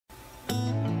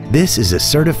This is a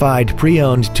certified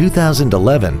pre-owned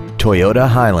 2011 Toyota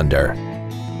Highlander.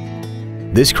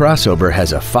 This crossover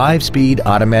has a 5-speed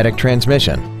automatic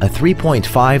transmission, a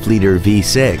 3.5-liter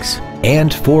V6,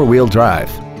 and 4-wheel drive.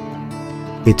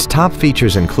 Its top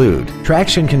features include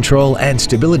traction control and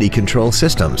stability control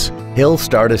systems, hill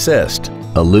start assist,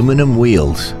 aluminum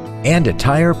wheels, and a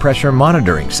tire pressure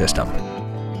monitoring system.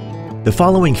 The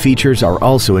following features are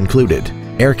also included: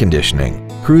 air conditioning,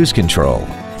 cruise control,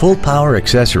 full power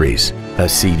accessories, a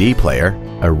CD player,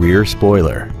 a rear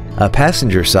spoiler, a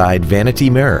passenger side vanity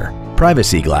mirror,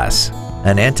 privacy glass,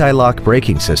 an anti-lock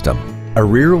braking system, a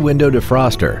rear window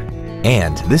defroster,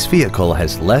 and this vehicle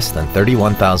has less than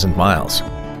 31,000 miles.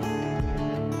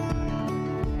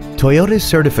 Toyota's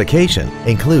certification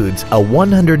includes a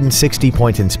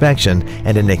 160-point inspection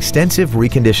and an extensive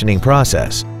reconditioning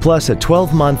process, plus a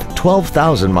 12-month,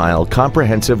 12,000-mile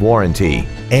comprehensive warranty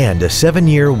and a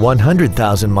 7-year,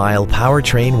 100,000-mile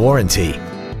powertrain warranty.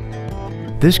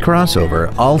 This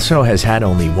crossover also has had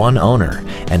only one owner,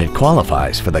 and it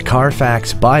qualifies for the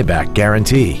Carfax buyback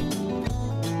guarantee.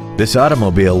 This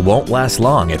automobile won't last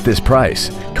long at this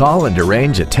price. Call and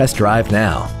arrange a test drive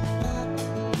now.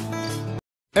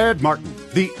 Ed Martin,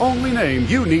 the only name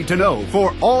you need to know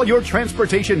for all your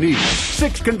transportation needs.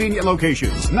 6 convenient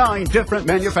locations, 9 different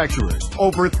manufacturers,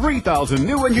 over 3,000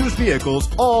 new and used vehicles,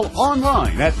 all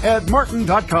online at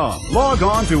edmartin.com. Log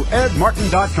on to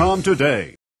edmartin.com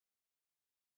today.